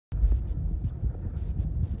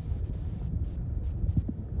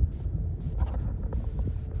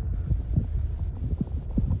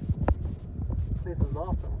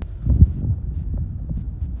awesome.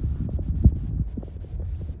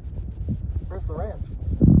 Where's the ranch?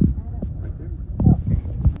 Right there.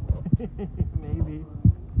 Okay. Maybe.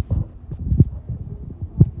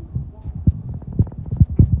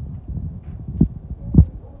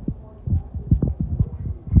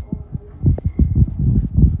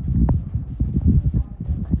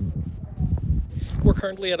 We're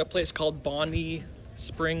currently at a place called Bonnie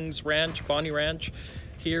Ranch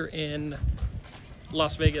here in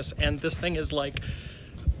Las Vegas, and this thing is like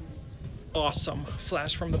awesome.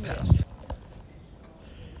 Flash from the past.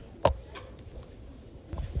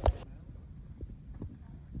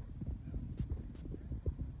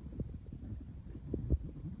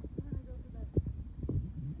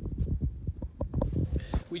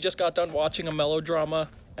 We just got done watching a melodrama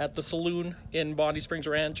at the saloon in Bonnie Springs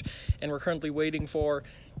Ranch, and we're currently waiting for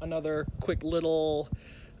another quick little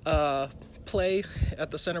play at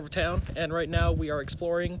the center of town. And right now we are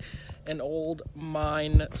exploring an old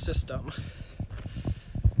mine system.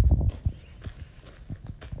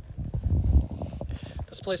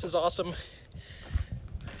 This place is awesome.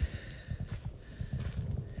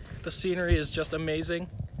 The scenery is just amazing.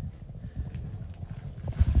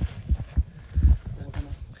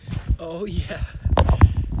 Oh yeah.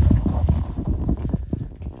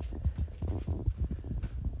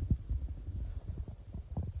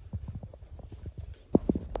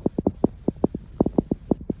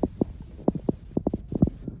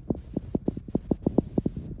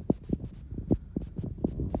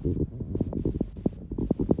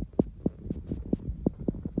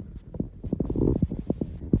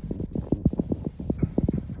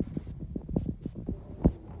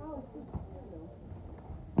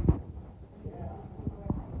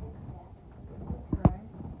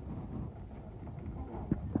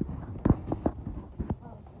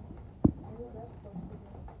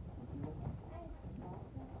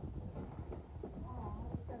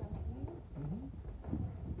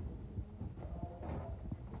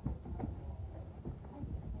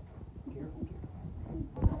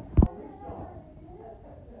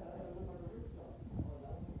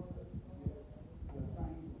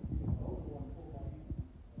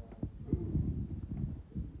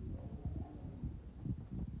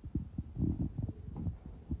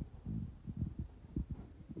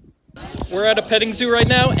 We're at a petting zoo right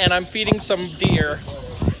now, and I'm feeding some deer.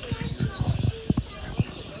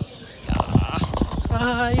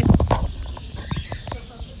 Hi.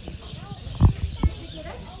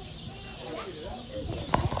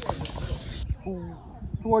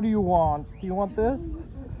 What do you want? Do you want this?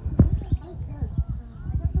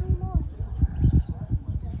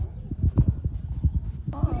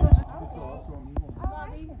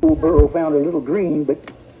 Old Burrow found a little green, but,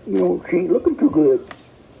 you know, she ain't looking too good.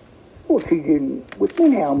 Well, she didn't, with me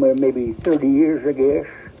now, maybe 30 years, I guess.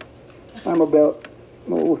 I'm about,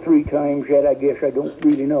 3 times that, I guess. I don't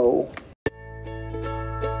really know.